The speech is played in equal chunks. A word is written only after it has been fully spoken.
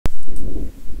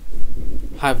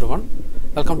Hi everyone,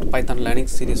 welcome to Python learning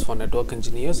series for network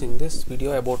engineers. In this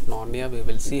video about Nornir, we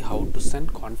will see how to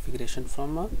send configuration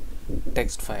from a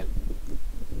text file.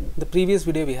 In the previous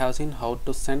video we have seen how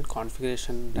to send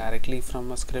configuration directly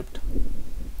from a script.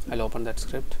 I'll open that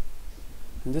script.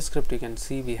 In this script you can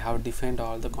see we have defined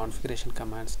all the configuration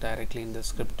commands directly in the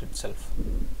script itself.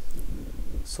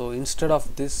 So instead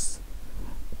of this,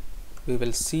 we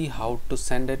will see how to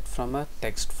send it from a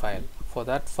text file. For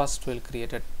that, first we'll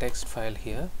create a text file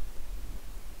here.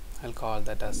 I'll call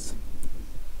that as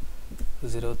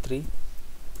 03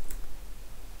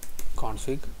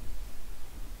 config,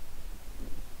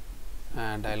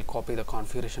 and I'll copy the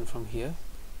configuration from here.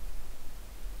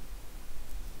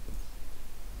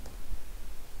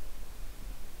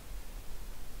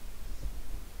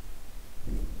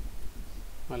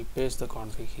 I'll paste the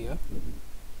config here.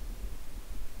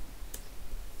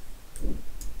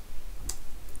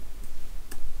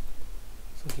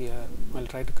 So here I'll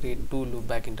try to create two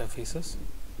loopback interfaces,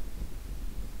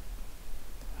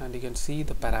 and you can see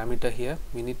the parameter here.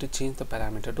 We need to change the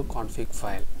parameter to config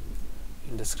file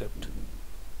in the script.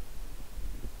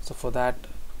 So for that,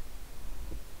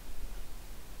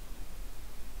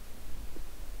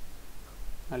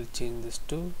 I'll change this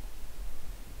to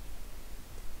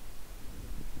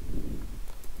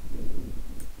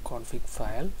config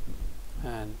file,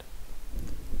 and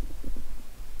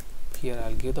here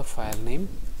I'll give the file name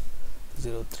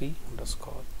 03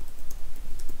 underscore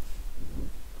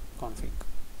config.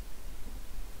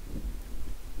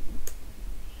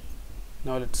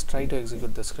 Now let's try to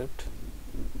execute the script.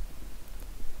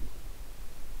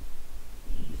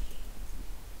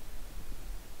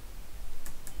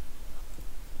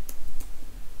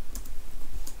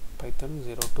 Python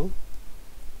 02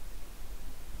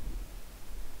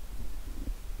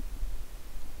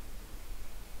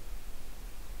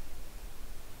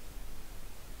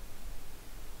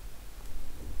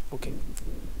 okay.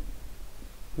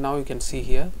 Now you can see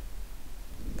here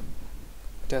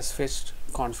it has fetched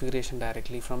configuration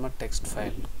directly from a text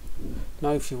file.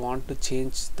 Now if you want to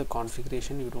change the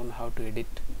configuration, you don't have to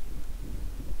edit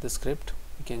the script.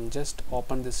 You can just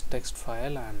open this text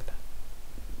file and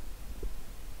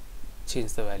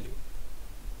change the value.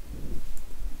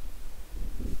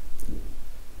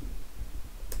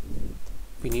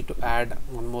 We need to add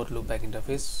one more loopback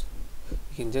interface. You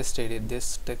can just edit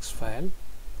this text file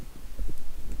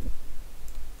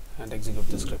and execute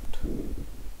the script.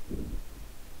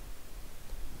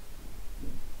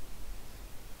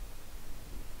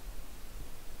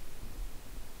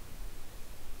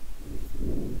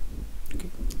 Okay.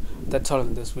 That's all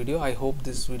in this video. I hope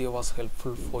this video was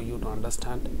helpful for you to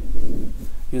understand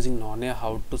using Nornir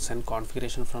how to send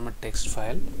configuration from a text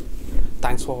file.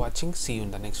 Thanks for watching. See you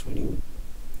in the next video.